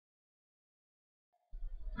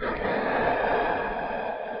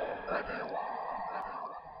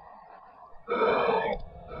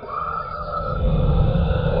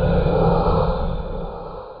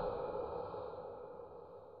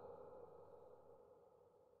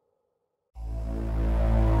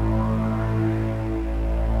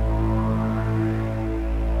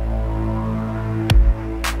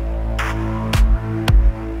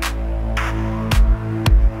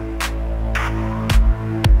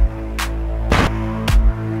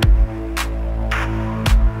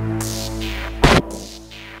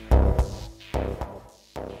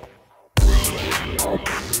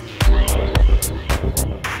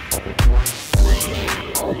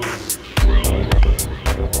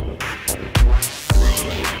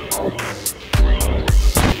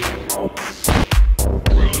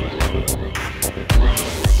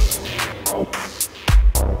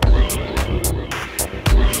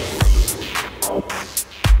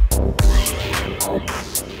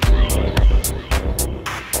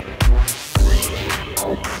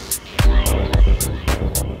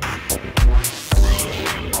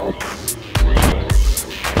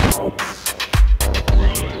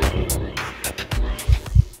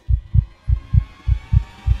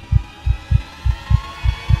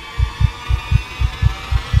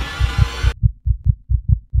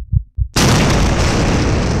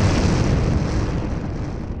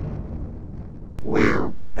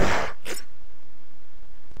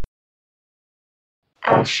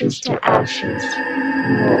Ashes to ashes,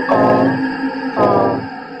 we will all fall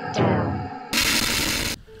down.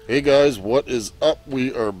 Hey guys, what is up?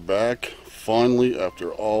 We are back finally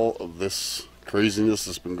after all of this craziness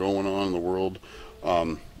that's been going on in the world.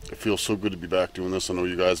 It feels so good to be back doing this. I know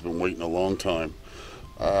you guys have been waiting a long time.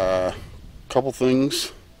 Couple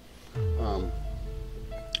things.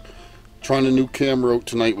 Trying a new camera out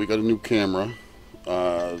tonight. We got a new camera.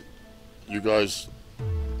 You guys,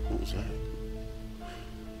 what was that?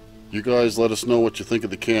 You guys let us know what you think of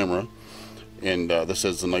the camera. And this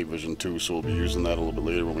has the night vision too, so we'll be using that a little bit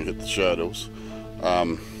later when we hit the shadows.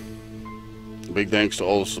 Big thanks to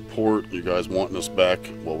all the support, you guys wanting us back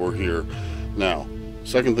while we're here. Now,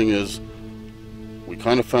 second thing is, we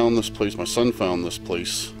kind of found this place, my son found this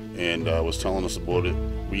place, and was telling us about it.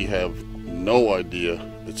 We have no idea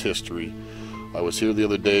its history. I was here the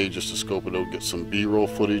other day just to scope it out, get some B-roll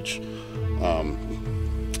footage.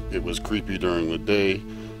 It was creepy during the day,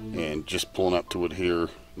 and just pulling up to it here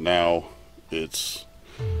now, it's,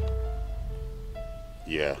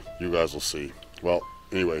 yeah, you guys will see. Well,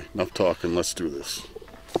 anyway, enough talking, let's do this.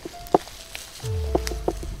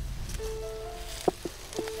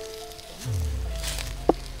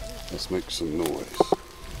 Let's make some noise.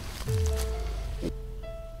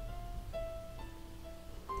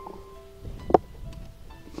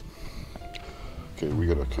 Okay, we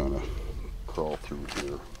gotta kind of crawl through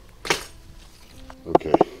here.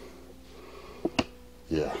 Okay.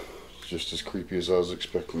 Yeah, it's just as creepy as I was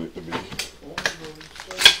expecting it to be.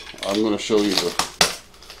 I'm going to show you the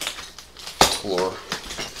floor.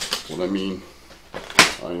 What I mean,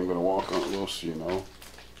 I am going to walk on it low so you know.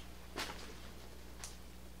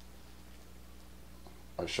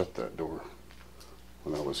 I shut that door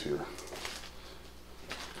when I was here.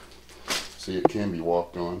 See, it can be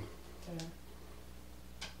walked on. Yeah.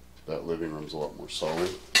 That living room's a lot more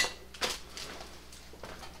solid.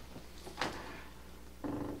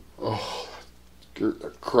 Oh, scared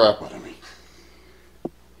the crap out of me.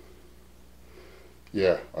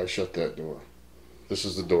 Yeah, I shut that door. This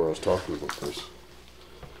is the door I was talking about, Chris.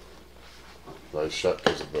 I shut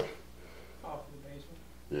because of the... Off the basement?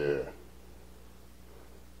 Yeah.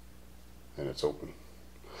 And it's open.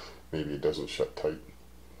 Maybe it doesn't shut tight.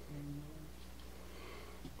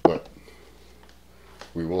 But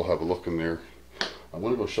we will have a look in there. I'm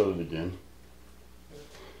going to go shut it again.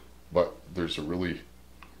 But there's a really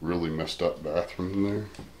messed up bathroom in there.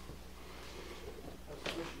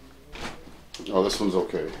 Oh, this one's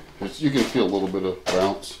okay. You can feel a little bit of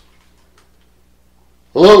bounce.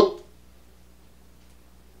 Hello?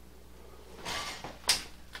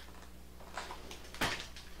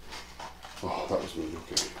 Oh, that was me,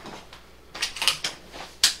 okay.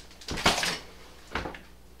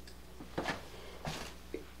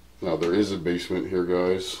 Now there is a basement here,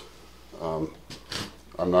 guys.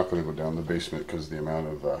 I'm not going to go down the basement because the amount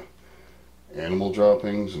of animal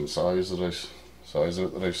droppings and size of it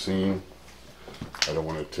that I've seen. I don't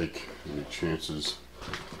want to take any chances.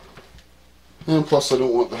 And plus I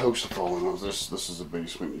don't want the house to fall in. This is a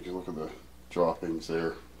basement. You can look at the droppings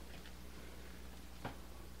there.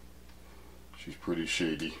 She's pretty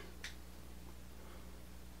shady.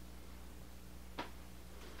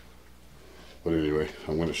 But anyway,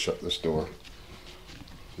 I'm going to shut this door.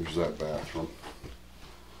 There's that bathroom.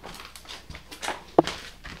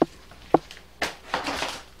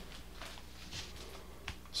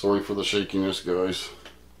 Sorry for the shakiness, guys.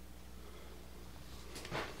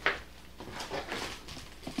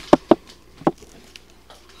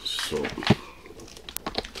 So,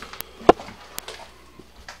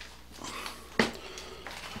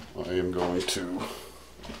 I am going to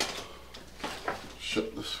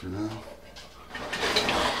shut this for now.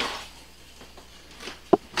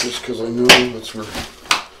 Just because I know that's where...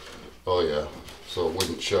 Oh yeah, so it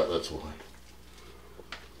wouldn't shut, that's why.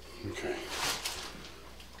 Okay.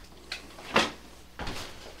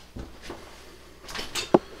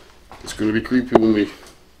 It's going to be creepy when we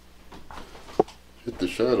hit the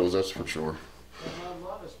shadows, that's for sure.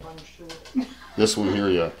 This one here,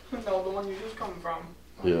 yeah. No, the one you just come from.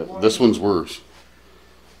 Yeah, this one's worse.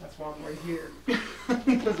 That's why I'm right here.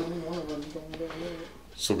 Because only one of them is going down there.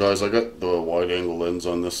 So guys, I got the wide angle lens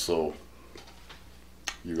on this so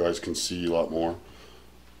you guys can see a lot more.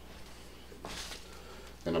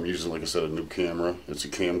 And I'm using, like I said, a new camera. It's a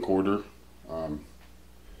camcorder.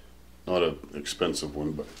 Not an expensive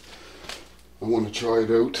one, but I want to try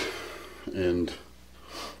it out. And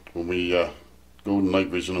when we go to night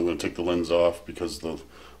vision, I'm going to take the lens off because the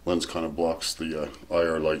lens kind of blocks the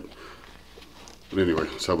IR light. But anyway,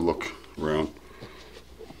 let's have a look around.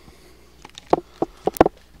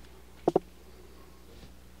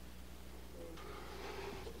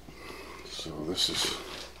 this is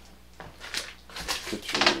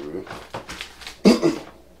kitchen area.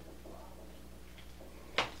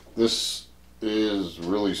 This is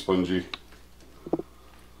really spongy,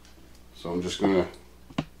 so I'm just gonna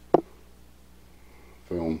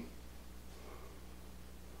film.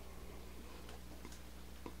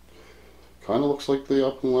 Kind of looks like the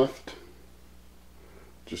up and left.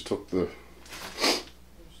 Just took the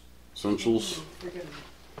essentials.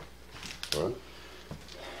 What?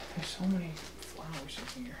 There's so many flowers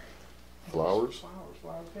in here. Flowers?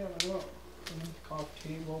 Flowers. Yeah, look. And the coffee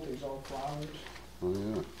table, there's all flowers. Oh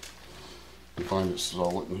yeah. You find it's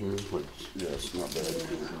solid in here? Like, yeah, it's not bad in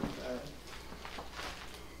here.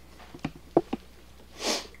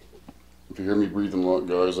 If you hear me breathing a lot,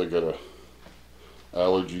 guys, I got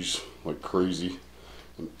allergies like crazy.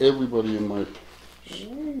 And everybody in my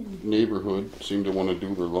neighborhood seemed to want to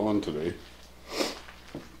do their lawn today.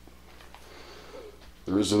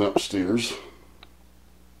 There is an upstairs.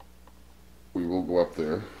 We will go up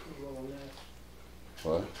there.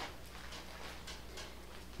 What?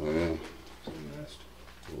 Oh yeah.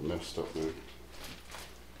 Little nest up there.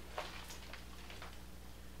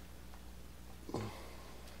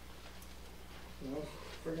 No,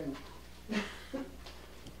 friggin'.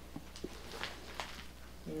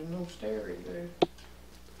 There's no stair right there.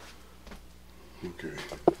 Okay.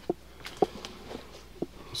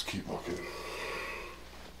 Let's keep looking.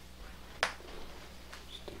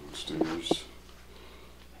 Downstairs.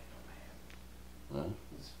 Huh?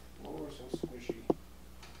 This floor is so squishy.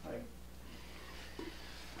 Like,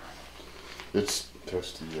 It's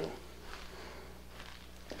testy, yeah.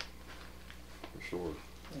 For sure.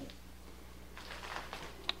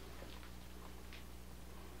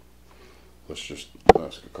 Let's just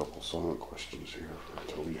ask a couple silent questions here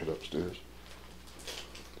until we head upstairs.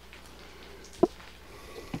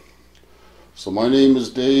 So my name is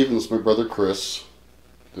Dave and this is my brother Chris.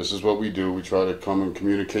 This is what we do. We try to come and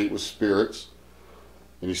communicate with spirits.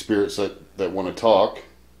 Any spirits that want to talk.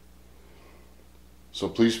 So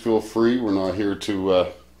please feel free. We're not here to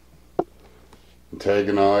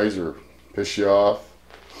antagonize or piss you off.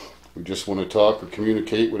 We just want to talk or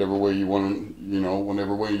communicate whatever way you want to,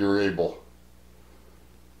 whenever way you're able.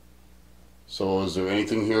 So is there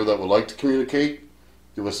anything here that would like to communicate?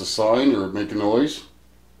 Give us a sign or make a noise.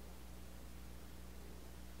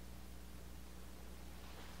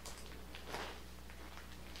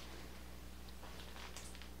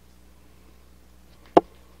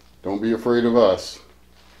 Don't be afraid of us.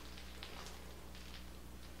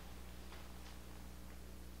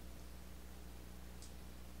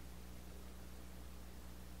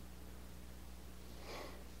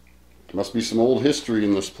 There must be some old history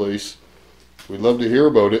in this place. We'd love to hear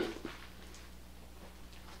about it.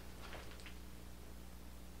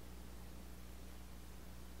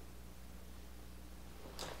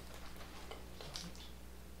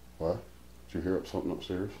 What? Did you hear up something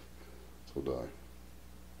upstairs? So die.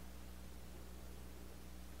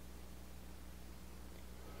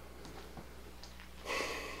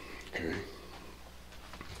 Okay.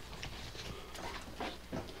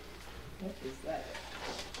 what is that?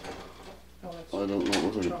 Oh, that's I don't know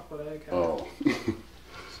what chocolate egg. Oh. So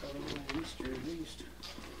at least you're at least.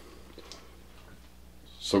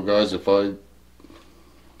 So guys, if I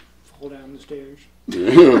Fall down the stairs.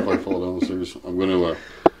 if I fall downstairs, I'm gonna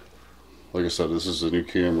like I said, this is a new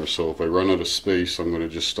camera, so if I run out of space, I'm gonna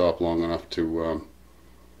just stop long enough to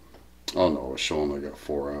oh no, it's showing I got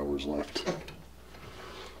 4 hours left.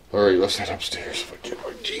 Alright, let's head upstairs if I get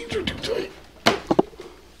my jeans are too tight.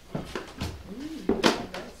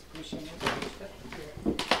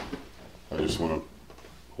 I just want to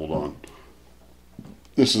hold on.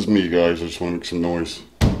 This is me, guys. I just want to make some noise.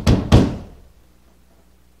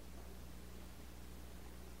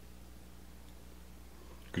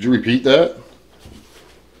 Could you repeat that?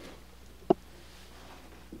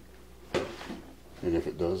 And if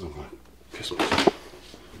it does, I'm going to piss myself.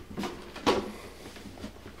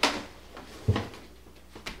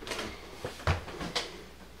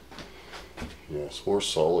 Yeah, it's more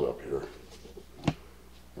solid up here.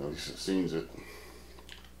 At least it seems it.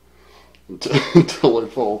 Until I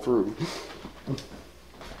fall through.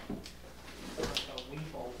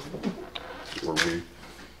 Or we.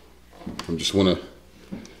 I just want to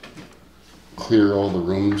clear all the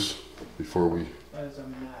rooms before we. That is a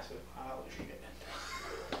massive pile of shit.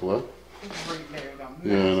 What? Right there, got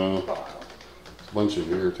Yeah, I massive know. pile. A bunch in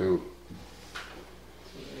here too.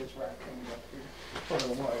 There's raccoons up here. What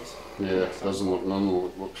it was. Yeah, it doesn't look. None of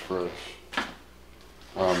it looks fresh.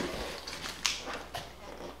 I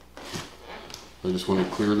just want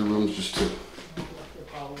to clear the rooms just to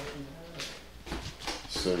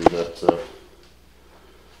say that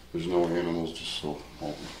There's no animals, just so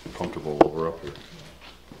comfortable while we're up here.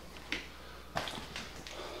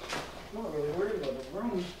 I'm not really worried about the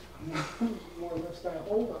room. More or less that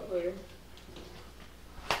hole up there.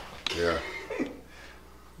 Yeah.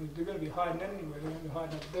 They're going to be hiding anywhere. They're going to be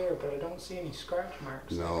hiding up there, but I don't see any scratch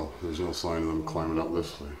marks. No, there's no sign of them climbing up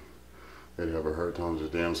this way. They'd have a hard time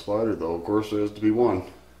with a damn spider, though. Of course, there has to be one.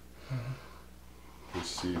 Let's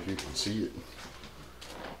see if you can see it.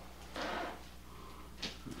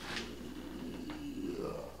 Yeah,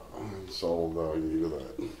 it's all I need of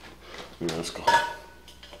that. Yeah, let's go.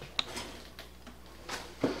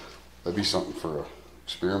 That'd be something for an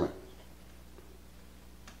experiment.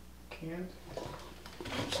 Cans?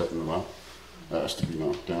 Setting them up. That has to be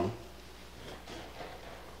knocked down.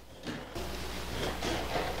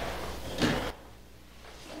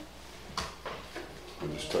 I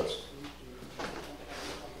just test.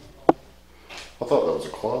 I thought that was a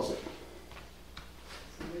closet.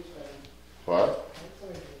 What?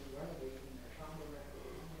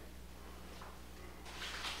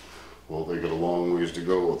 Well, they got a long ways to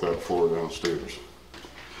go with that floor downstairs.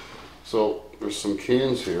 So there's some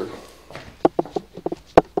cans here.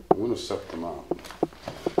 I'm going to set them out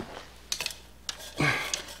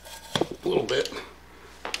a little bit.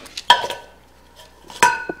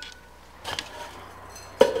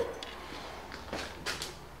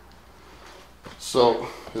 So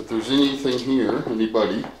if there's anything here,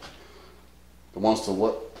 anybody that wants to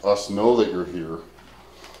let us know that you're here,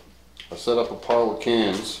 I set up a pile of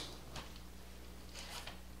cans.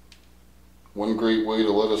 One great way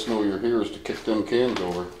to let us know you're here is to kick them cans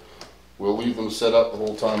over. We'll leave them set up the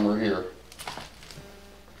whole time we're here.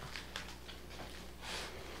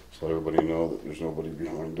 So let everybody know that there's nobody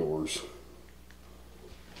behind doors.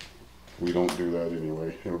 We don't do that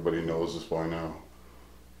anyway. Everybody knows this by now.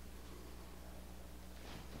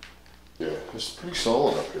 Yeah, it's pretty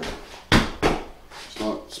solid up here. It's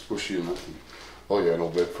not squishy or nothing. Oh yeah, no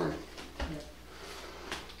bed frame.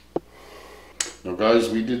 Now guys,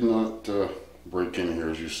 we did not break in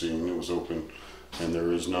here as you've seen. It was open. And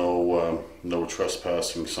there is no no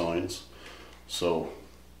trespassing signs. So,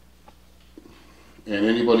 and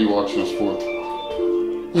anybody watching us for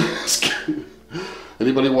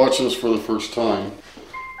the first time,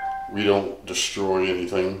 we don't destroy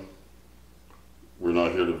anything. We're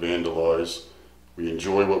not here to vandalize. We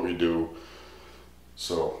enjoy what we do.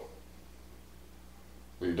 So,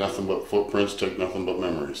 leave nothing but footprints, take nothing but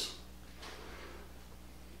memories.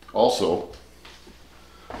 Also,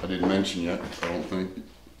 I didn't mention yet, I don't think.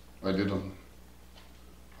 I did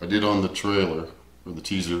on the trailer, or the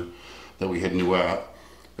teaser, that we had a new app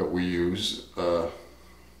that we use. We're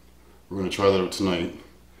going to try that out tonight.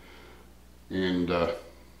 And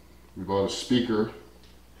we bought a speaker,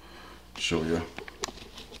 show you.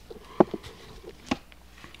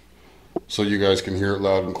 So you guys can hear it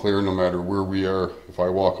loud and clear no matter where we are. If I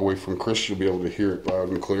walk away from Chris, you'll be able to hear it loud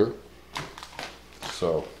and clear.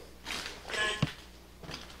 So.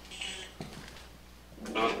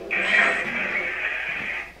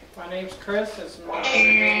 My name's Chris. It's my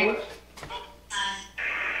name.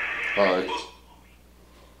 Hi.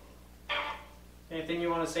 Anything you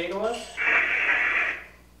want to say to us?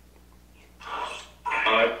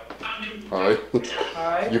 Hi.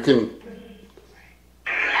 Hi. You can.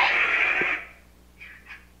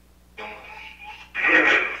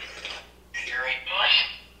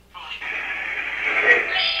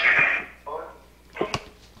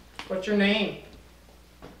 What's your name?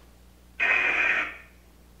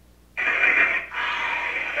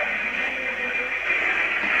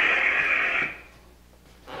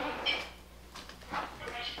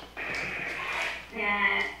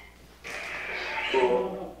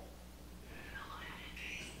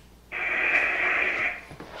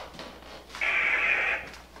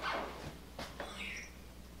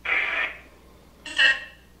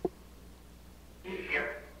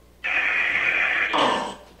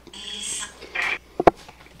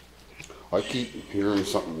 I keep hearing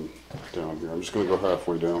something down here. I'm just going to go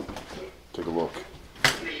halfway down, take a look.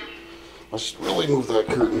 Let's really move that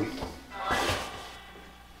curtain.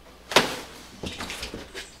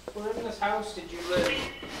 Where in this house did you live?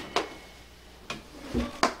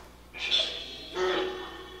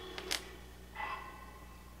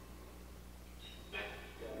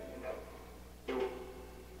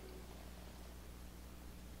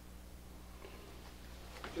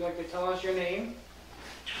 Would you like to tell us your name?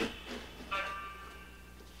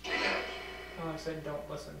 Oh, I said don't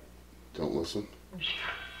listen. Don't listen.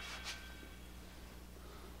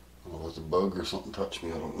 Oh, there's a bug or something touched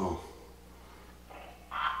me. I don't know.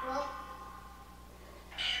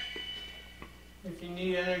 If you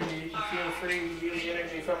need energy, you feel free to use the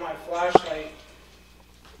energy energy from my flashlight.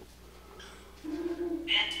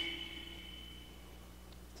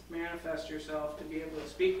 Manifest yourself to be able to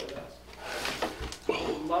speak with us.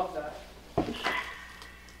 I would love that.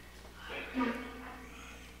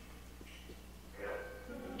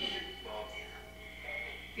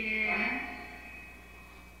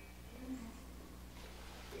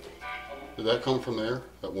 Did that come from there?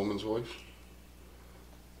 That woman's voice?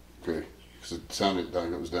 Okay, because it sounded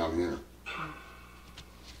like it was down here.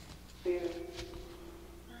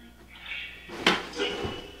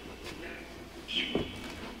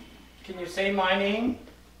 Can you say my name?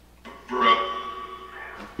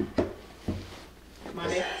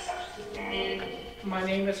 My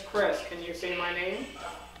name is Chris. Can you say my name?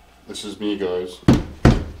 This is me, guys.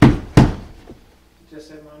 Just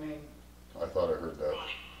said my name. I thought I heard that.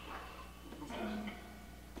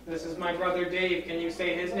 This is my brother Dave. Can you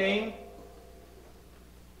say his name?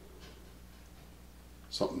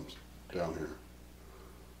 Something's down here.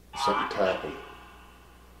 Something tapping.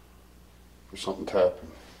 There's something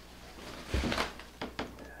tapping.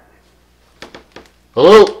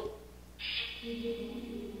 Hello? What's your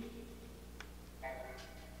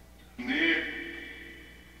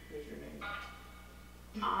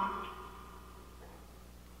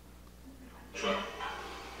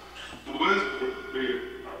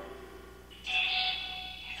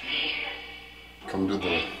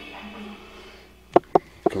name?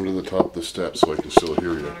 Come to the top of the steps so I can still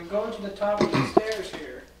hear I'm you. gonna go to the top of the stairs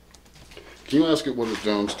here. Can you ask it what is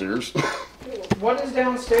downstairs? What is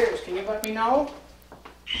downstairs? Can you let me know?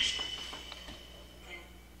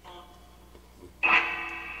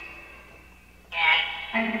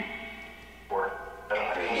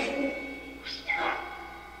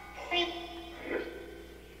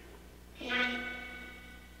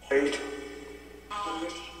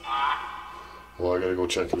 Well, I gotta go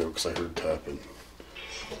check it out because I heard tapping.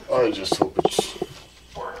 I just hope it's,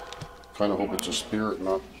 kind of hope it's a spirit,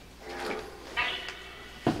 not.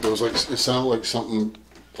 It was like, it sounded like something,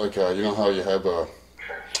 like you know how you have a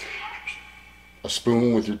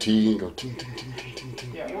spoon with your tea and go ting ting ting ting ting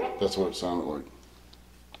ting. Yeah. That's what it sounded like. Do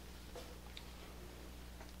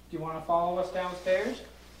you want to follow us downstairs?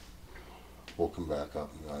 We'll come back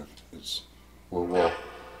up and it's,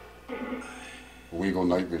 we go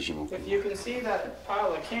night vision. If you can see that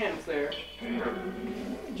pile of cans there,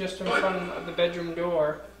 just in front of the bedroom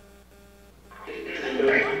door, you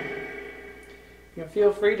can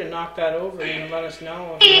feel free to knock that over and let us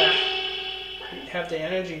know if you have the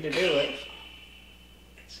energy to do it.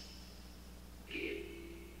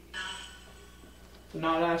 I'm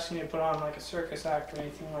not asking you to put on like a circus act or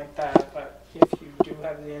anything like that, but if you do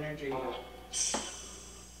have the energy.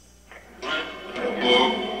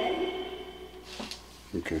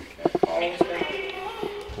 Okay. Follow us down.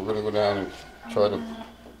 We're gonna go down and try to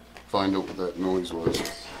find out what that noise was.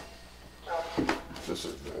 This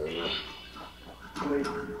is bad.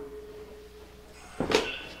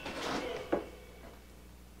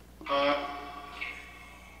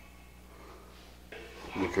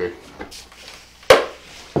 Okay.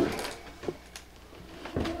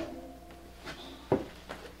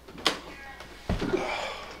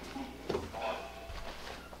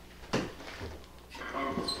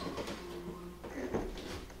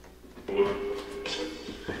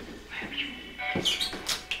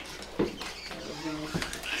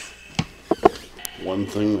 One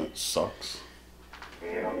thing that sucks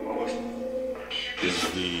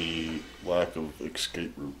is the lack of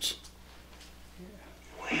escape routes.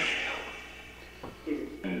 Is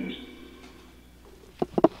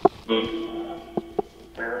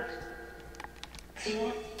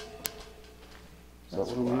that what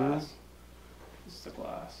I'm hearing? This is the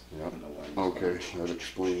glass. Yep. And the wind. Okay, that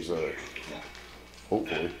explains that.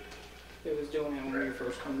 Hopefully. It was doing it when we were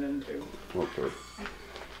first coming in too. Okay.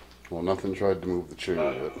 Well, nothing tried to move the chair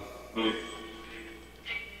yet.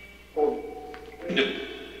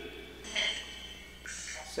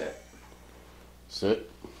 Sit. Sit?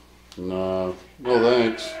 No. No,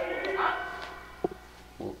 thanks.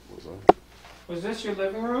 What was that? Was this your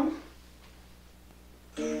living room?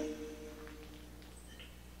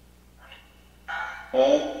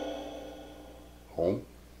 Home? Home.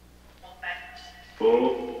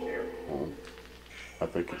 I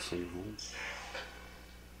think it's saying home.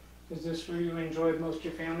 Is this where you enjoyed most of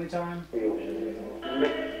your family time?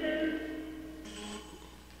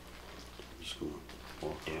 Just gonna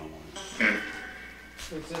walk around like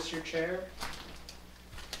Is this your chair?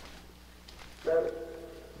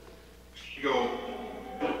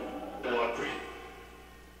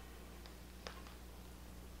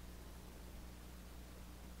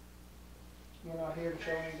 We're not here to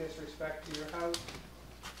show any disrespect to your house.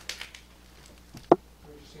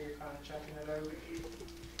 So you're kind of checking it out,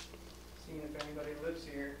 seeing if anybody lives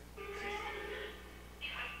here.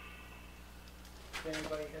 If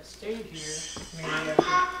anybody has stayed here, maybe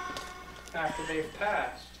after they've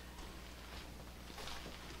passed.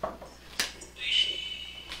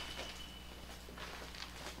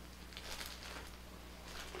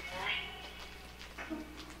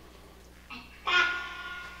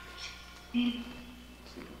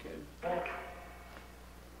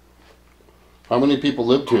 How many people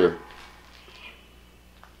lived here?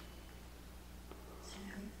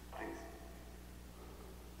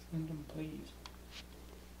 Send them, please.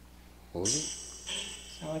 What was it?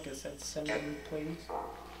 Sound like it said send them, please.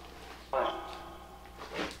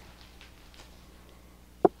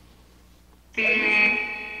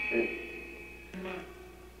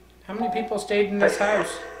 How many people stayed in this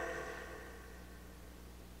house?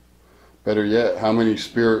 Better yet, how many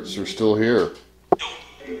spirits are still here?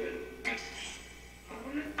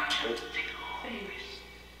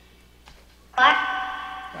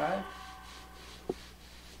 Five?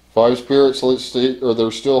 5 spirits, let's see, are they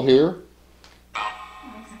still here?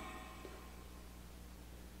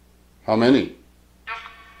 How many?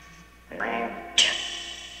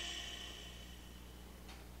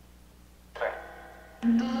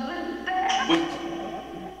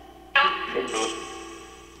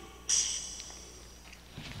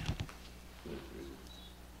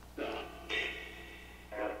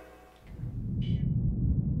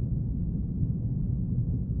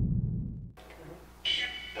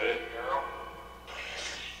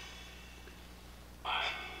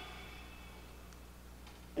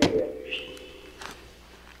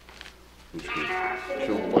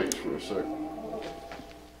 Kill the lights for a sec.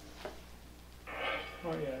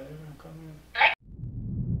 Oh yeah, they're gonna come in.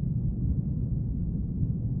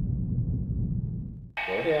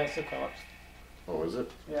 What? Yeah, it's the cops. Oh, is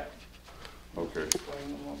it? Yeah. Okay. Explain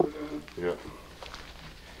them what we're doing. Yeah.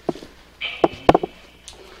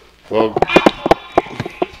 Well,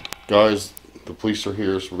 guys, the police are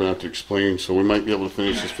here, so we're gonna have to explain. So we might be able to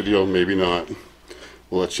finish this video, maybe not.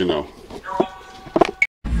 We'll let you know.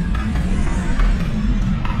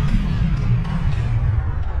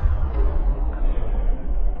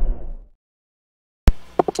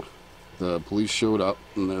 The police showed up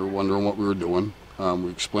and they were wondering what we were doing.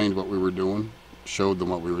 We explained what we were doing, showed them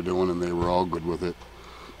what we were doing, and they were all good with it.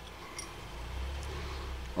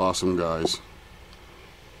 Awesome guys.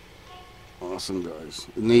 Awesome guys.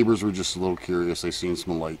 The neighbors were just a little curious. They seen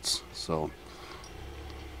some lights, so.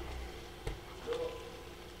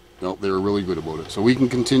 No, they were really good about it. So we can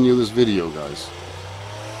continue this video, guys.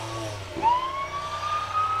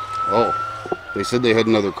 Oh, they said they had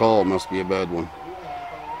another call. It must be a bad one.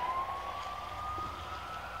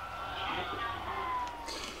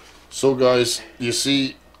 So guys, you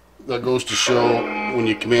see, that goes to show when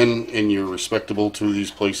you come in and you're respectable to these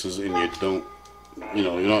places and you don't, you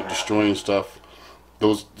know, you're not destroying stuff.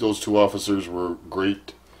 Those 2 officers were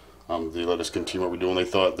great. They let us continue what we're doing. They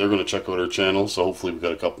thought they're going to check out our channel, so hopefully we've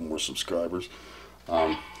got a couple more subscribers.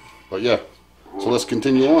 But yeah, so let's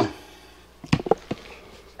continue on.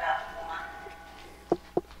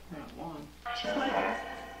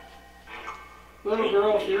 Little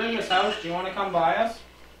girl, if you're in this house, do you want to come by us?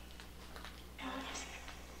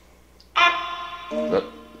 That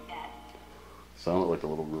sounded like a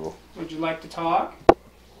little girl. Would you like to talk?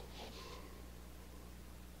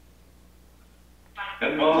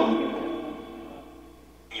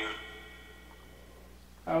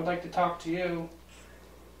 I would like to talk to you.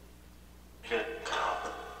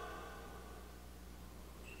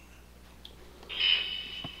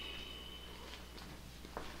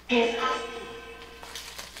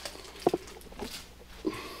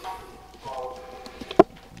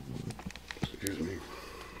 Excuse me.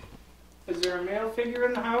 Is there a male figure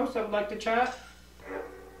in the house that would like to chat?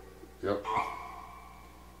 Yep.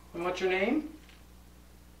 And what's your name?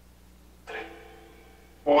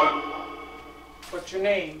 What? What's your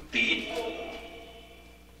name?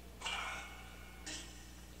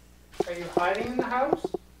 Are you hiding in the house?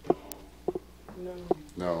 No.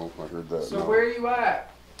 No, I heard that. So no. where are you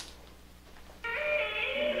at?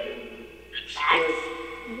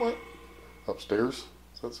 What? Upstairs?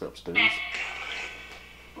 That's upstairs.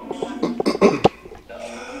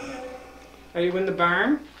 Are you in the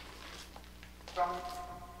barn? Barn?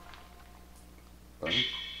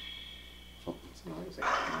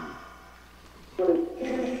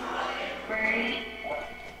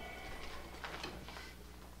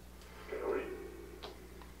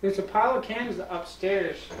 There's a pile of cans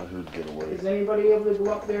upstairs. I heard get away. Is anybody able to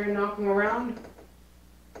go up there and knock them around?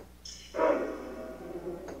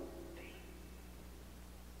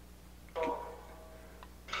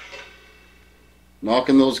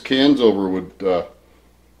 knocking those cans over would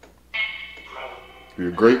be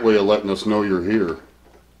a great way of letting us know you're here.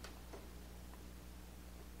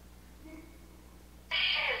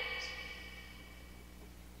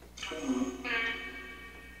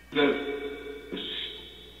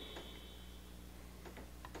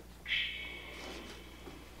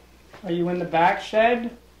 Are you in the back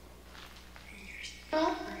shed?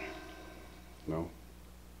 No.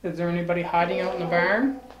 Is there anybody hiding out in the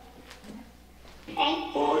barn?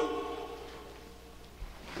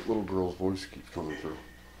 That little girl's voice keeps coming through.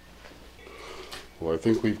 Well, I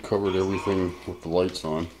think we've covered everything with the lights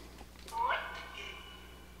on.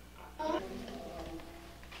 How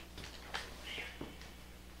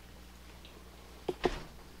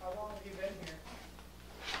long have you been here?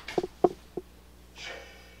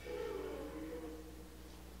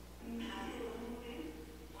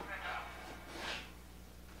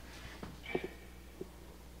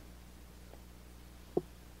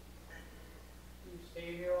 You stay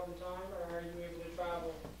here all the time, or are you able to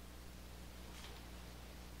travel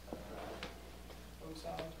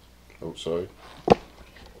outside? Outside.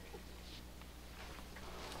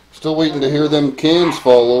 Still waiting to hear them cans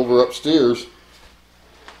fall over upstairs.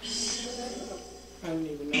 I didn't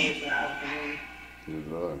even notice that happening. Neither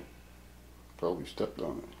did I. Probably stepped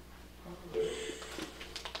on it.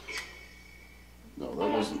 No, that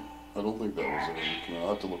wasn't. I don't think that was it. I'll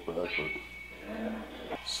have to look back. But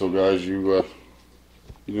so, guys, you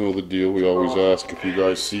know the deal. We always ask if you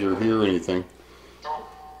guys see or hear anything.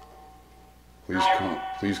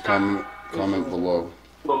 Please comment below.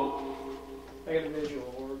 I got a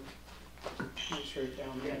visual orb. Just right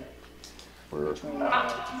down there. Where? Between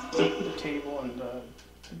the table and the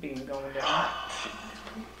beam going down.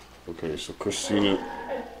 Okay, so Chris seen it.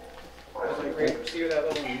 It's like right, see where that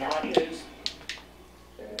little knot is?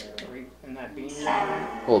 Right in that beam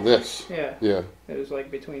there? Oh, this. Yeah. Yeah. It was like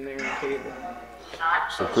between there and the table.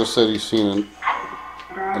 So Chris said he's seen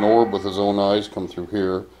an orb with his own eyes come through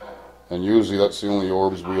here, and usually that's the only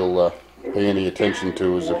orbs we'll pay any attention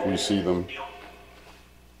to is if we see them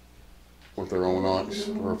with our own eyes,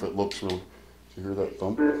 or if it looks real. Did you hear that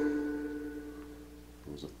thump? What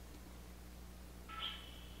was it?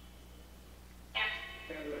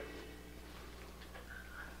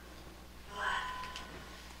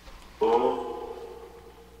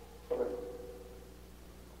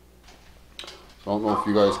 So I don't know if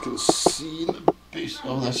you guys can see the base.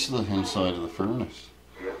 Oh, that's the inside of the furnace.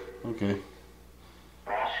 Okay.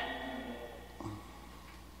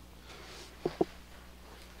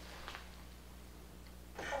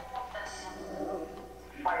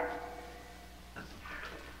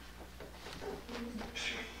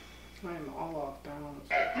 I'm all off balance.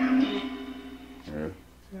 Yeah.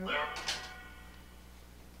 Yeah.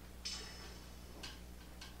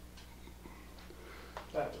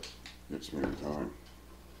 That was. It's near time.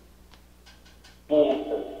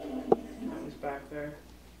 That was back there.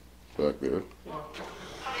 Back there. Yeah.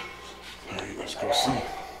 Alright, let's go see.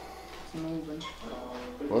 It's moving.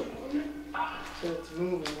 What? So it's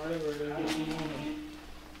moving, whatever it is, it's moving.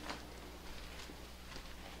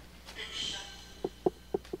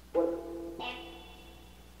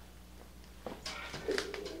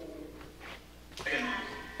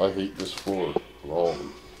 I hate this floor with all of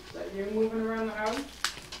them. Is that you moving around the house?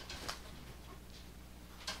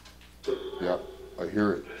 Yeah, I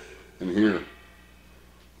hear it in here.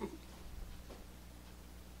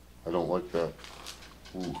 I don't like that.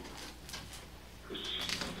 Ooh.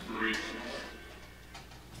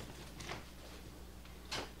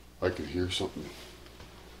 I could hear something.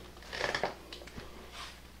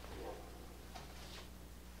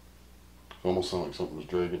 It almost sounded like something was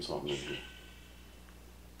dragging something in here.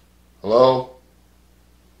 Hello?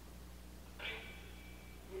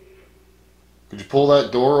 Could you pull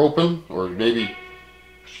that door open, or maybe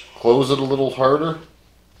close it a little harder?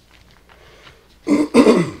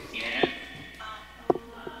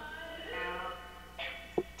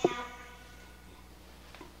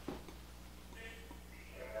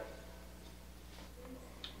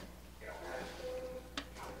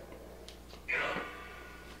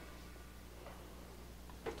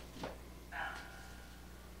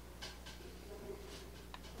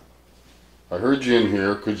 I heard you in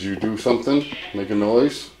here. Could you do something? Make a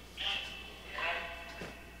noise?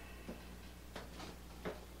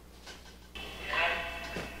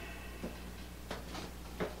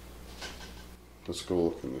 Let's go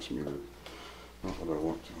look in this mirror. Not what I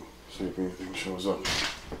want to. See if anything shows up.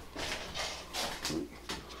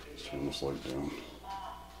 Let's turn this light down.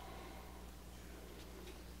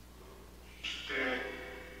 It's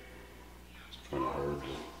kind of hard.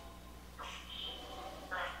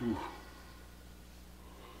 Whew.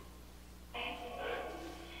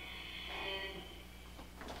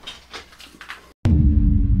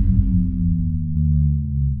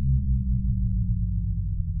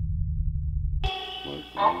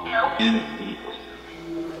 So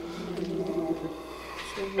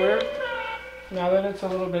where, now that it's a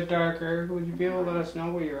little bit darker, would you be able to let us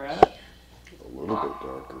know where you're at? A little bit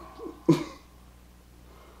darker.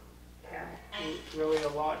 It's really a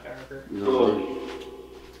lot darker. You're right.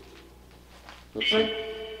 That's it.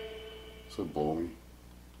 So balmy.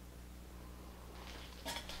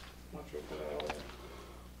 Not sure if that way.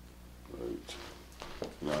 Right.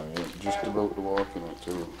 Now I am just about to walk in it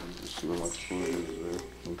too. You can see where my foot is there.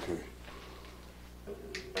 Okay.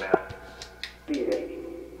 I got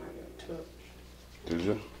touched. Did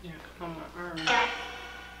you? Yeah, on my arm.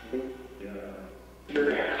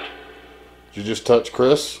 Did you just touch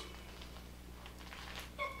Chris?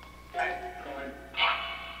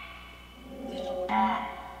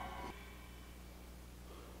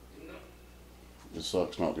 It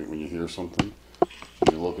sucks not when you hear something.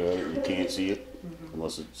 You look at it and you can't see it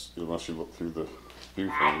unless you look through the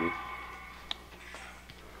viewfinder.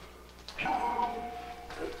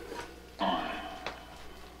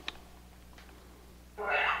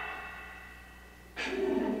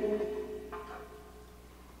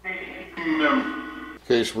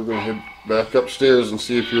 Okay, so we're gonna head back upstairs and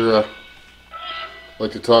see if you're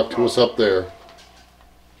like to talk to us up there.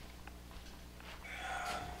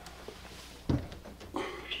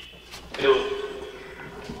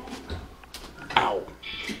 Ow!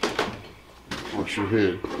 What's your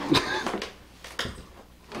head?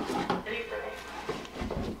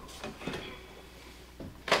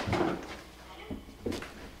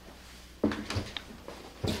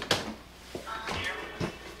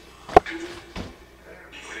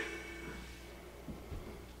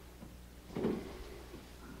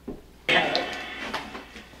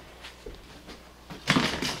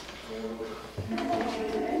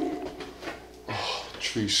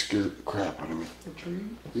 Tree scared the crap out of me. The tree?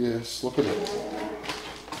 Yes, look at it.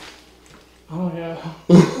 Oh yeah.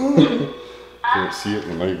 Can't see it in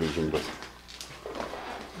the night vision, but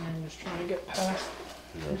I'm just trying to get past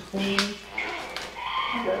yeah. this thing.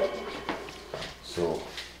 So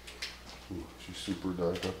she's super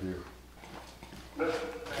dark up here.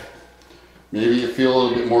 Maybe you feel a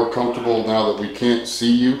little bit more comfortable now that we can't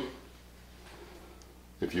see you.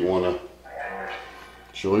 If you want to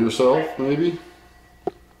show yourself, maybe.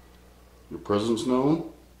 Your presence known.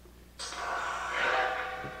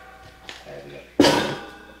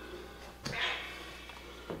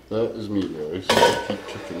 That is me, guys. Keep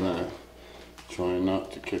kicking that. Trying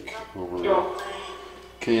not to kick over the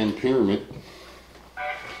can pyramid.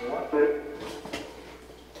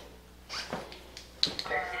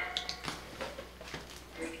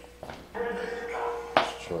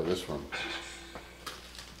 Let's try this one.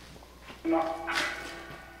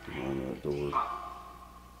 On that door.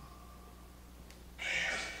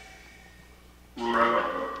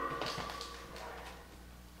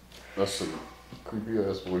 That's some creepy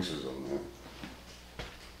ass voices on there.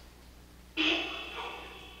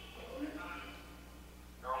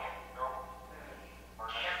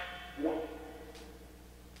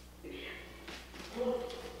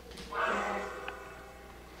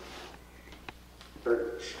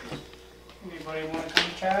 Anybody want to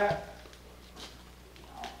come chat?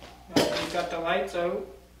 We've got the lights out.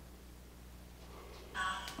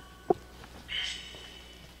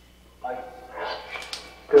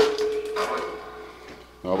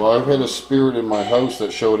 Now, I've had a spirit in my house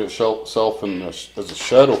that showed itself as a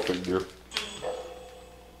shadow figure.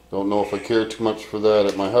 Don't know if I care too much for that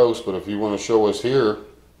at my house, but if you want to show us here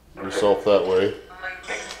yourself that way.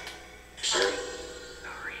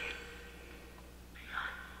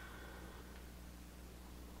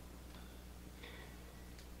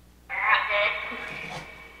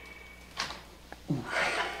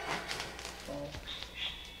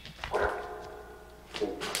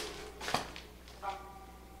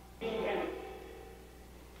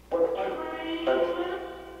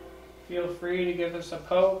 Feel free to give us a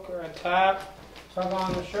poke or a tap, tug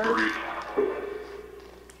on the shirt.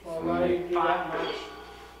 We'll allow you to do that much.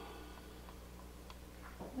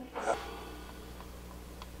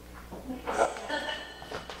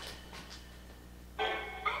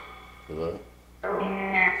 For that?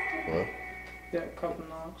 What? Yeah, a couple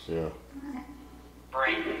knocks. Yeah.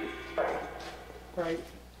 Right.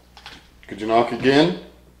 Could you knock again?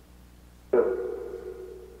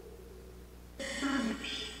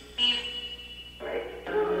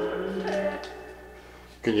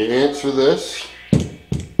 Can you answer this?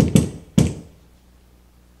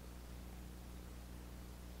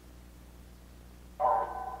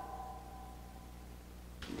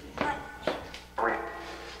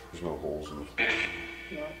 There's no holes in it.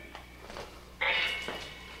 No.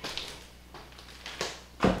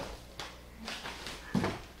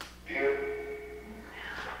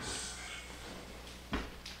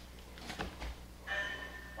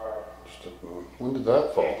 did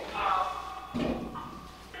that fall?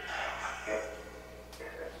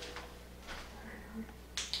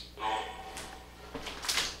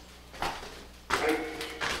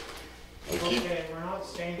 Okay, we're not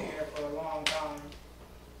staying here for a long time.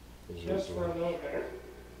 Just for a little bit.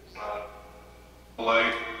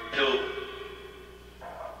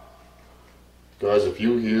 Guys, if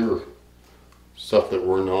you hear stuff that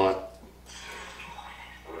we're not,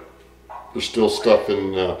 there's still stuff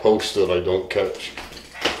in posts that I don't catch.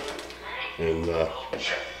 And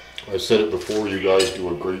I've said it before, you guys do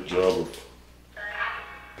a great job of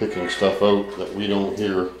picking stuff out that we don't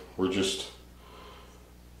hear. We're just,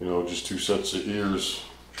 you know, just two sets of ears.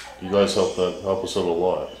 You guys help us out a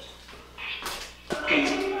lot.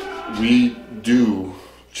 We do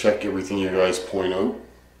check everything you guys point out.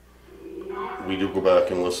 We do go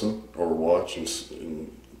back and listen or watch and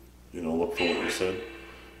you know, look for what you said.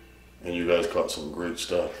 And you guys caught some great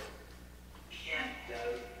stuff.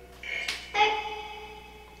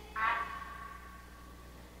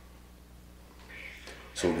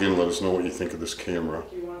 So again, let us know what you think of this camera.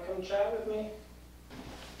 Do you want to come chat with me?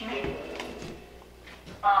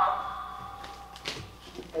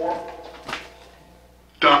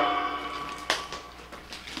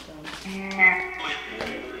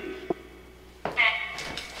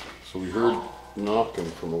 So we heard knocking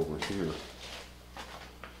from over here.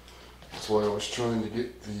 That's why I was trying to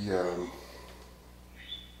get the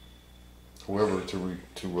whoever to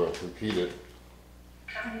repeat it.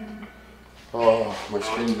 Oh, my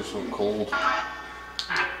skin just went cold.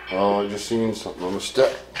 Oh, I just seen something on the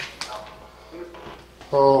step.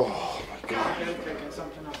 Oh my God. I'm picking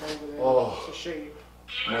something up over there. Oh. It's a shape.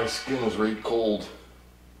 My skin is right cold.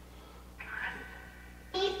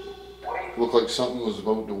 Looked like something was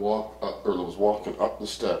about to walk up, or was walking up the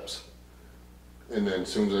steps. And then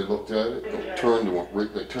as soon as I looked at it, it turned and went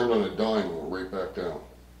right, they turned on a dime and went right back down.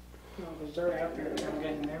 No, because they're up here. I'm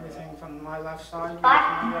getting everything from my left side. And from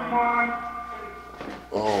my right.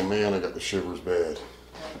 Oh man, I got the shivers bad.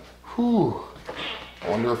 Whew. I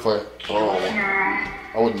wonder if I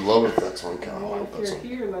would love if that's on camera. Well, if you're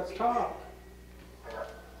here, let's talk.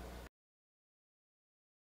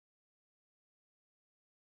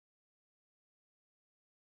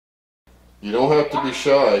 You don't have to be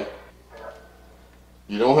shy.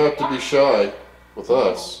 You don't have to be shy with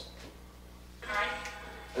us.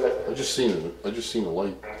 I just seen it. I just seen a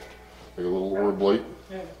light, like a little orb light.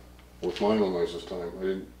 Yeah. With my own eyes this time. I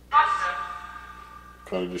didn't.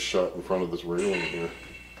 Kind of just shot in front of this railing here.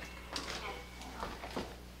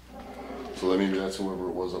 So then maybe that's whoever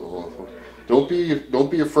it was that was on the phone. Don't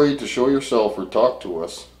be afraid to show yourself or talk to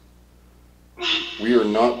us. We are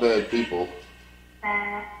not bad people.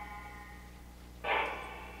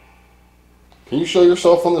 Can you show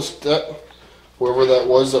yourself on the step? Whoever that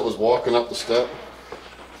was walking up the step.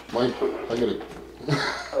 I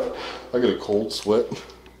got a cold sweat.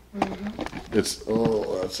 Mm-hmm. It's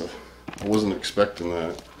I wasn't expecting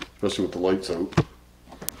that, especially with the lights out.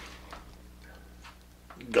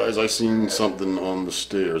 Guys, I seen something on the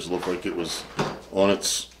stairs. Looked like it was on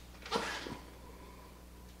its.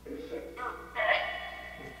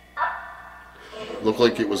 Looked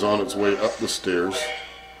like it was on its way up the stairs,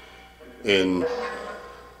 and as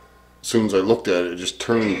soon as I looked at it, it just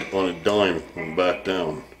turned on a dime and back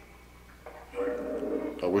down.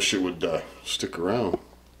 I wish it would stick around.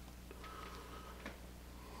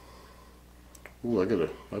 Ooh,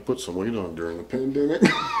 I put some weight on during the pandemic.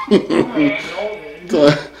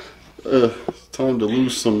 Time to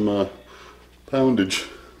lose some poundage.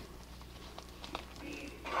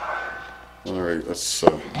 Alright, let's see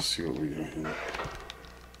what we got here.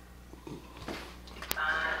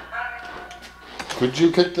 Could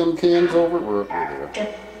you kick them cans over? We're up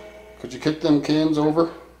there. Could you kick them cans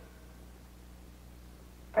over?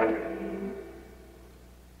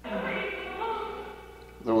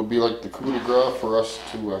 That would be like the coup de grace for us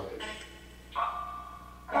to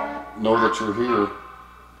know that you're here.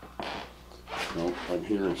 Nope, I'm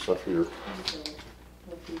hearing stuff here.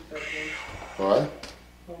 What?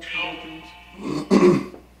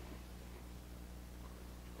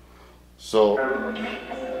 So,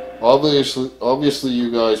 obviously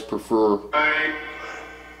you guys prefer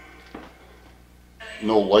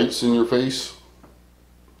no lights in your face.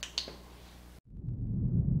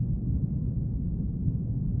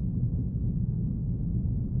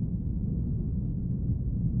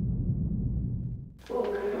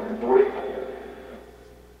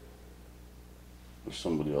 There's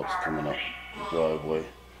somebody else coming up the driveway.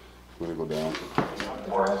 We're gonna go down.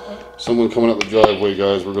 Someone coming up the driveway,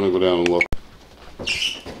 guys. We're gonna go down and look.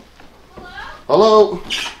 Hello.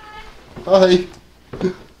 Hi.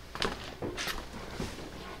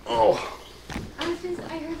 Oh. I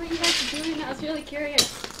heard what you guys were doing and I was really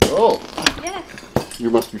curious. Oh. Yeah.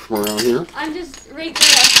 You must be from around here. I'm just right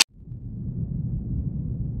there.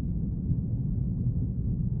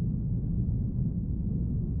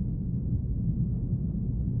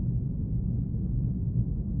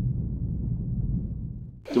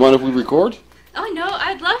 Do you mind if we record? Oh no,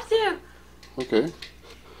 I'd love to. Okay.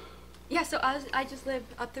 Yeah, so I just live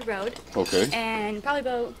up the road. Okay. And probably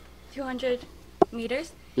about 200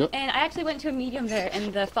 meters. Yep. And I actually went to a medium there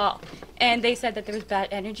in the fall. And they said that there was bad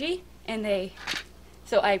energy.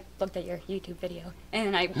 So I looked at your YouTube video.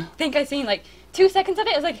 And I think I seen like 2 seconds of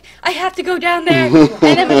it. I was like, I have to go down there. And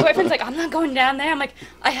then my boyfriend's like, I'm not going down there. I'm like,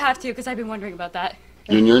 I have to because I've been wondering about that.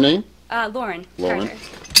 And your name? Lauren. Lauren. Carter.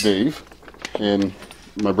 Dave. And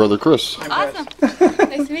my brother Chris. Awesome.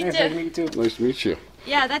 Nice to meet Nice you. to meet you too. Nice to meet you.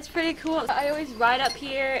 Yeah, that's pretty cool. I always ride up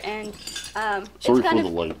here and Sorry it's for kind the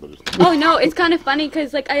of, light, but it's... oh no, it's kind of funny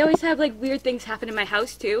because like I always have like weird things happen in my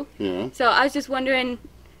house too. Yeah. So I was just wondering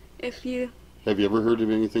if you... Have you ever heard of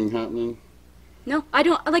anything happening? No, I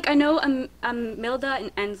don't, like I know Milda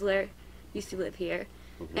and Ensler used to live here.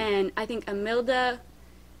 Okay. And I think Milda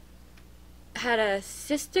had a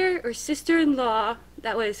sister or sister-in-law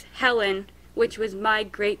that was Helen, which was my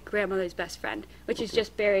great-grandmother's best friend, which is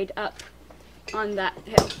just buried up on that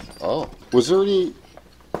hill. Oh. Was there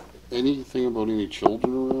anything about any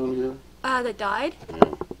children around here? That died?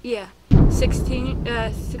 Yeah. Yeah. 16,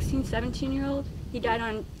 17-year-old. He died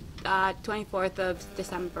on 24th of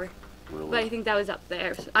December. Really? But I think that was up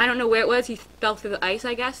there. So I don't know where it was. He fell through the ice,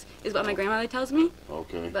 I guess, is what my grandmother tells me.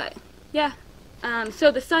 Okay. But, yeah.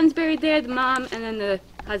 So the son's buried there, the mom, and then the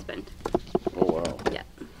husband. Oh, wow. Yeah.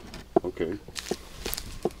 Okay.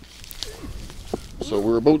 So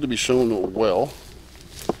we're about to be shown a well.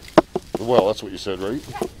 The well, that's what you said, right?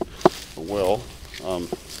 A well.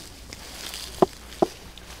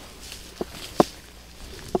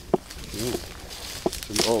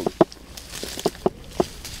 Oh,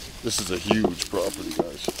 this is a huge property,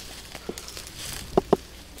 guys.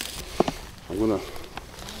 I'm gonna...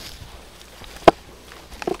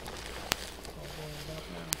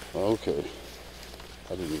 Okay.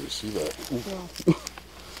 I didn't even see that.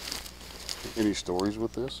 Any stories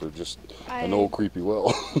with this, or just an old creepy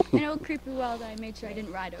well? An old creepy well that I made sure I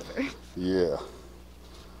didn't ride over. Yeah.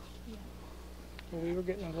 Well, we were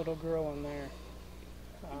getting a little girl in there.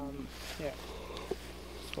 Yeah.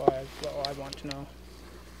 That's why I want to know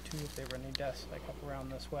too if there were any deaths like up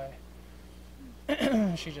around this way.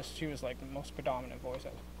 she was like the most predominant voice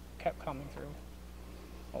that kept coming through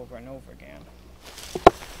over and over again.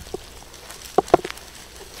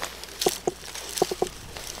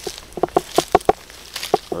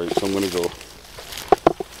 Alright, so I'm gonna go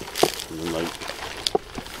in the night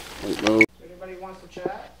mode. Anybody wants to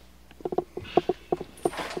chat?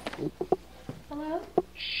 Hello?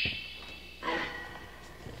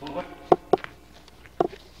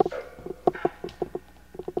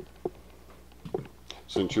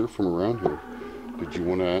 Since you're from around here, did you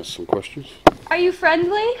want to ask some questions? Are you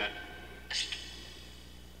friendly?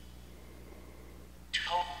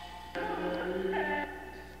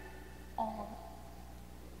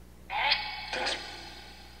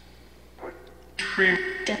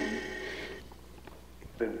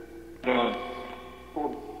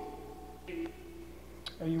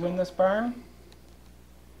 Are you in this barn?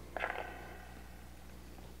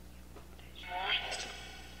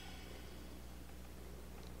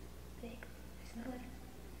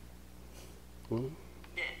 What?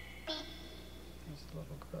 There's a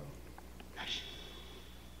little girl.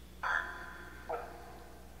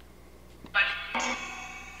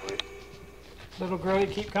 Little girl, you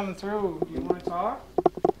keep coming through. Do you want to talk?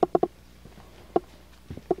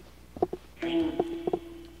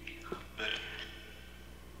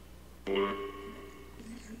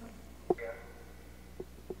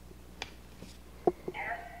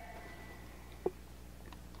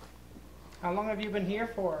 How long have you been here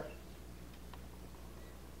for?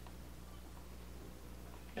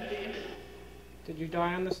 Did you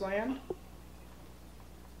die on this land?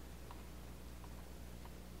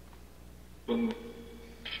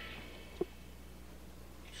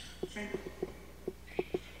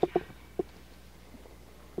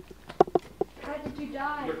 How did you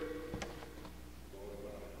die?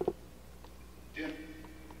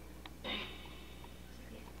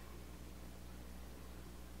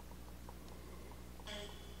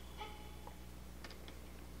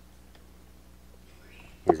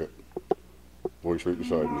 I got a voice right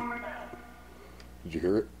beside me. Did you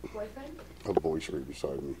hear it? Boyfriend? A voice right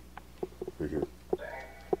beside me. Right here.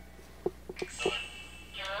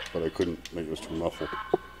 But I couldn't make it was too muffled.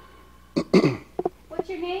 What's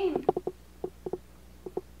your name?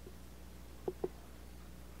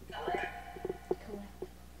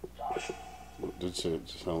 It did say it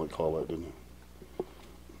sounded like Colette, didn't it?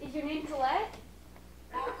 Is your name Colette?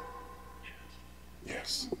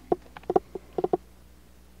 Yes.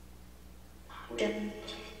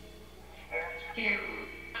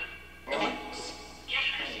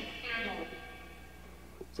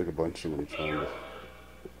 It's like a bunch of them trying to.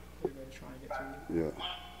 Everybody's trying to get through. Yeah.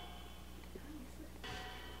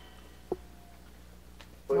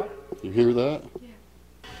 What? You hear that? Yeah.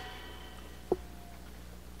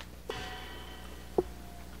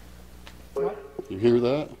 What? You hear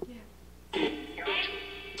that? Yeah.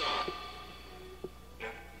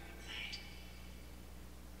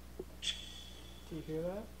 Do you hear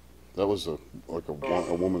that? That was like a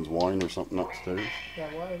woman's whine or something upstairs.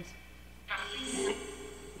 That was.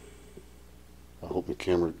 I hope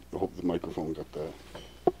the microphone got that.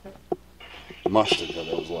 Must have,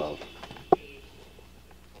 that was loud.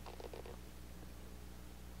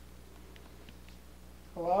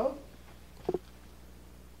 Hello?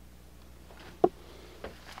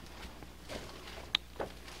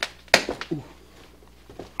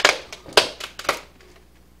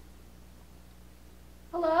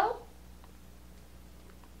 Hello?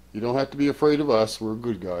 You don't have to be afraid of us. We're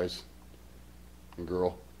good guys and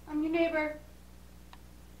girl. I'm your neighbor.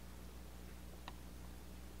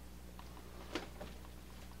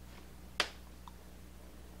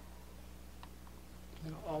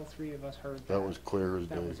 And all three of us heard that. That was clear as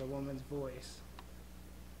That day. was a woman's voice.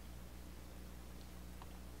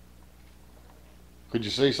 Could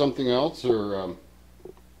you say something else, or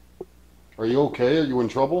are you okay? Are you in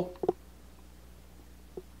trouble?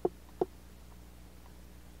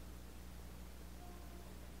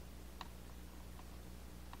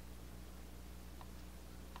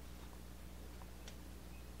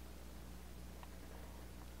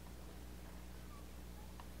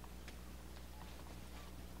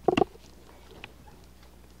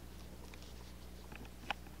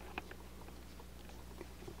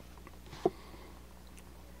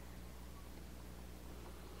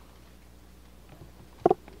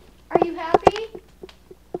 Are you happy?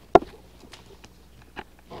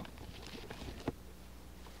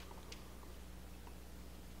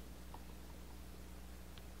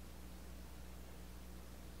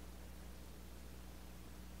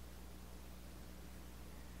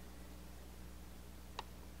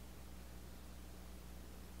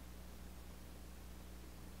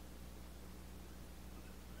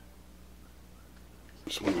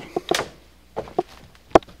 Swimming.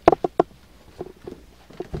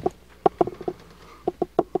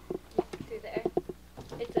 Through there.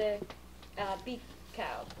 It's a beef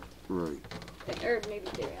cow. Right. Or maybe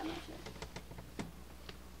dairy, I'm not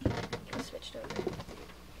sure. We switched over.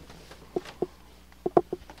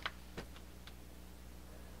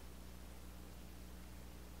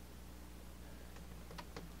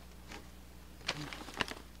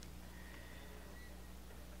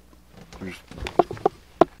 There's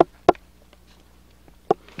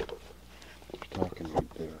talking right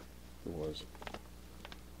there. It was.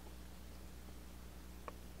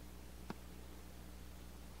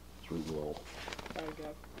 It's really low. I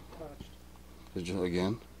got touched. Did you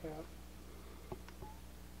again? Yeah.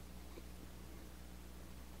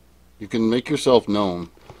 You can make yourself known.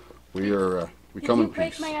 We are. We Did come you in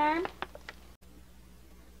break peace. my arm?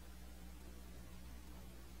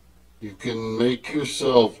 You can make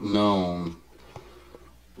yourself known.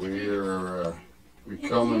 We are. We Did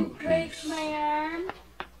come you in break peace. my arm?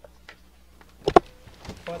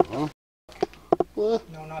 What? Huh? What?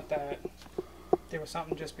 No, not that. There was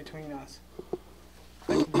something just between us.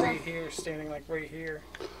 Like right here, standing like right here.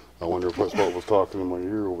 I wonder if that's what was talking in my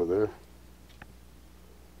ear over there.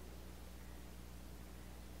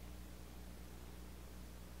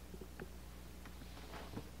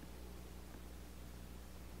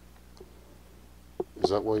 Is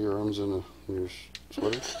that why your arm's in your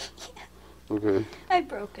sweater? Okay. I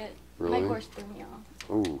broke it. Really? My horse threw me off.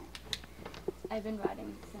 Oh, I've been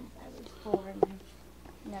riding since I was 4 and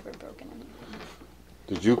I've never broken anything.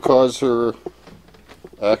 did you cause her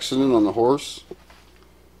accident on the horse?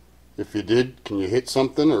 If you did, can you hit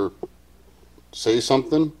something or say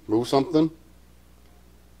something, move something?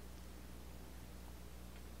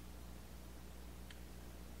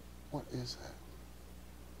 What is that?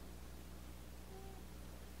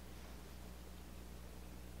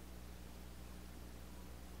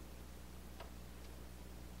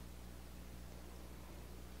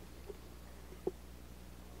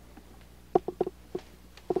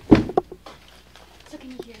 So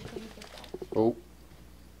can you hear it when you get that? Oh.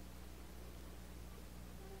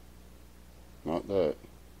 Not that.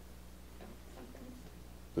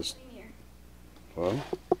 Huh?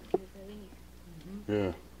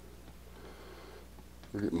 Yeah.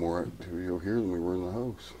 We're getting more activity over here than we were in the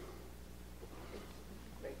house.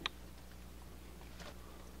 I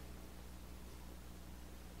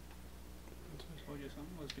told you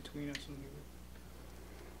something was between us and you.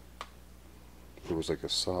 There was like a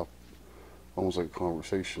soft, almost like a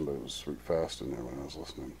conversation, but it was pretty fast in there when I was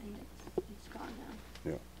listening. And it's gone now.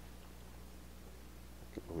 Yeah.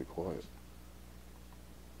 Get really quiet.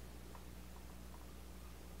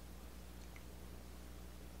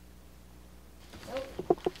 Oh,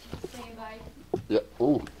 saying bye. Yeah.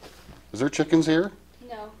 Oh, is there chickens here?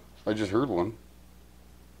 No, I just heard one.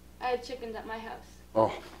 I had chickens at my house.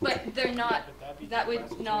 Oh. Okay. But they're not, that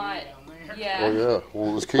would not, yeah. Oh yeah.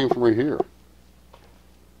 Well, this came from right here.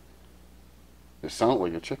 It sounded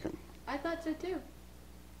like a chicken. I thought so too.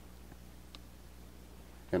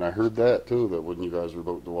 And I heard that too, that when you guys were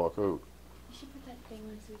about to walk out. You should put that thing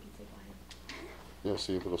on so we can say bye. Yeah,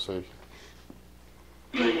 see if it'll say.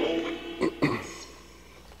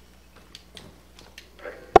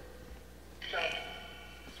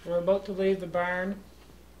 We're about to leave the barn.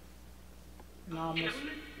 And almost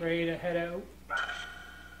ready to head out.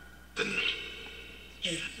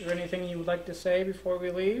 Is there anything you would like to say before we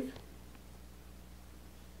leave?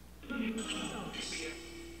 Would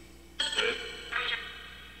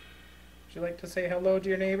you like to say hello to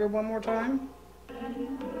your neighbor one more time? Hi.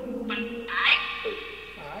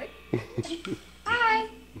 Hi.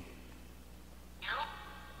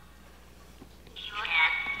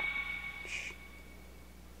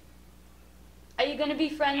 Are you gonna be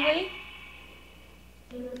friendly?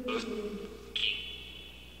 I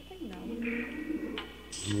think no.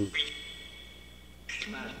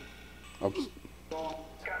 Oops.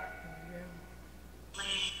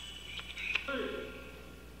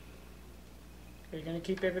 Are you gonna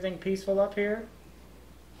keep everything peaceful up here?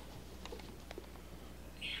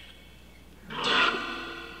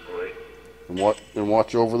 And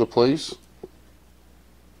watch over the place.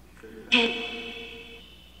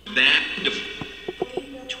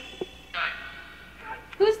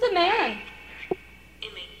 Who's the man?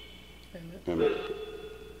 And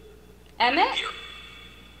Emmett?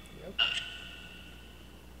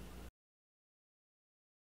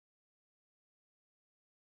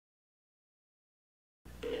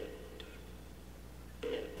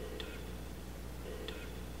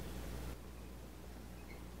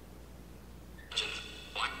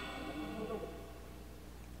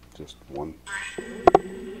 just one.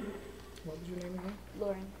 What was your name again?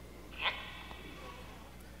 Lauren.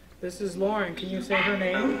 This is Lauren. Can you say her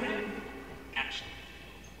name?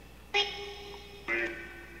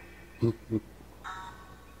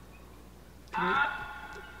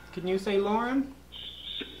 Can you say Lauren?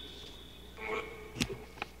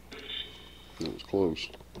 It was close.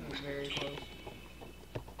 That was very close.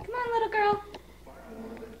 Come on, little girl.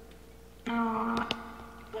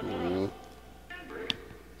 Yeah.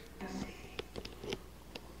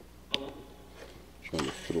 Trying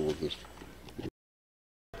to fiddle with this.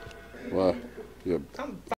 Wow. Yeah.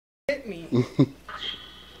 Come hit me.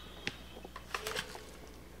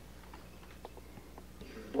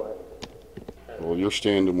 Well, you're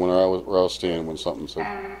standing where I was standing when something said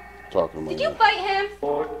talking to my Did you ear. bite him?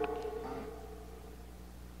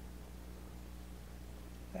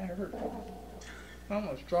 That hurt. I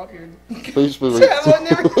almost dropped your Basically, tab on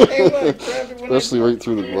there. especially right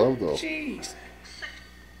through the glove, though. Jeez.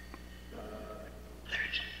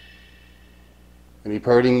 Any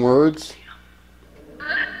parting words?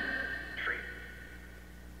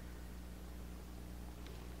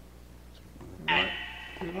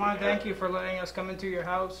 We want to thank you for letting us come into your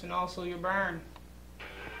house and also your barn.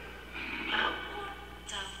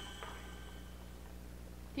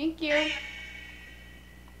 Thank you.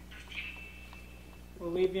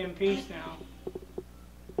 We'll leave you in peace now.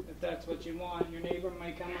 If that's what you want. Your neighbor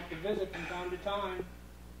might come up to visit from time to time.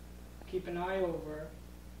 Keep an eye over her.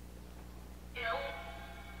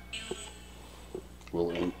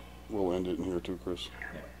 We'll end it in here too, Chris.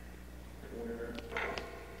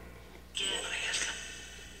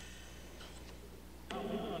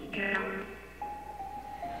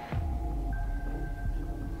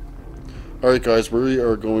 Alright guys, we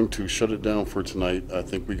are going to shut it down for tonight. I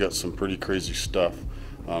think we got some pretty crazy stuff.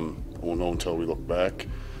 I won't know until we look back.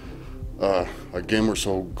 Again, we're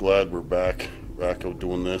so glad we're back out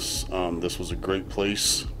doing this. This was a great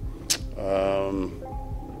place.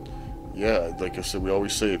 Yeah, like I said, we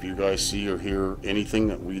always say, if you guys see or hear anything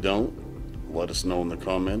that we don't, let us know in the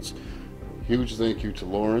comments. Huge thank you to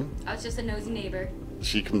Lauren. I was just a nosy neighbor.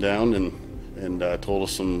 She came down and told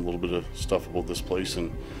us some little bit of stuff about this place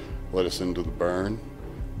and let us into the barn.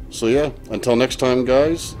 So yeah, until next time,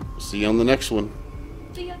 guys. See you on the next one.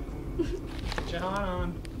 See ya.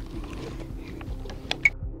 John.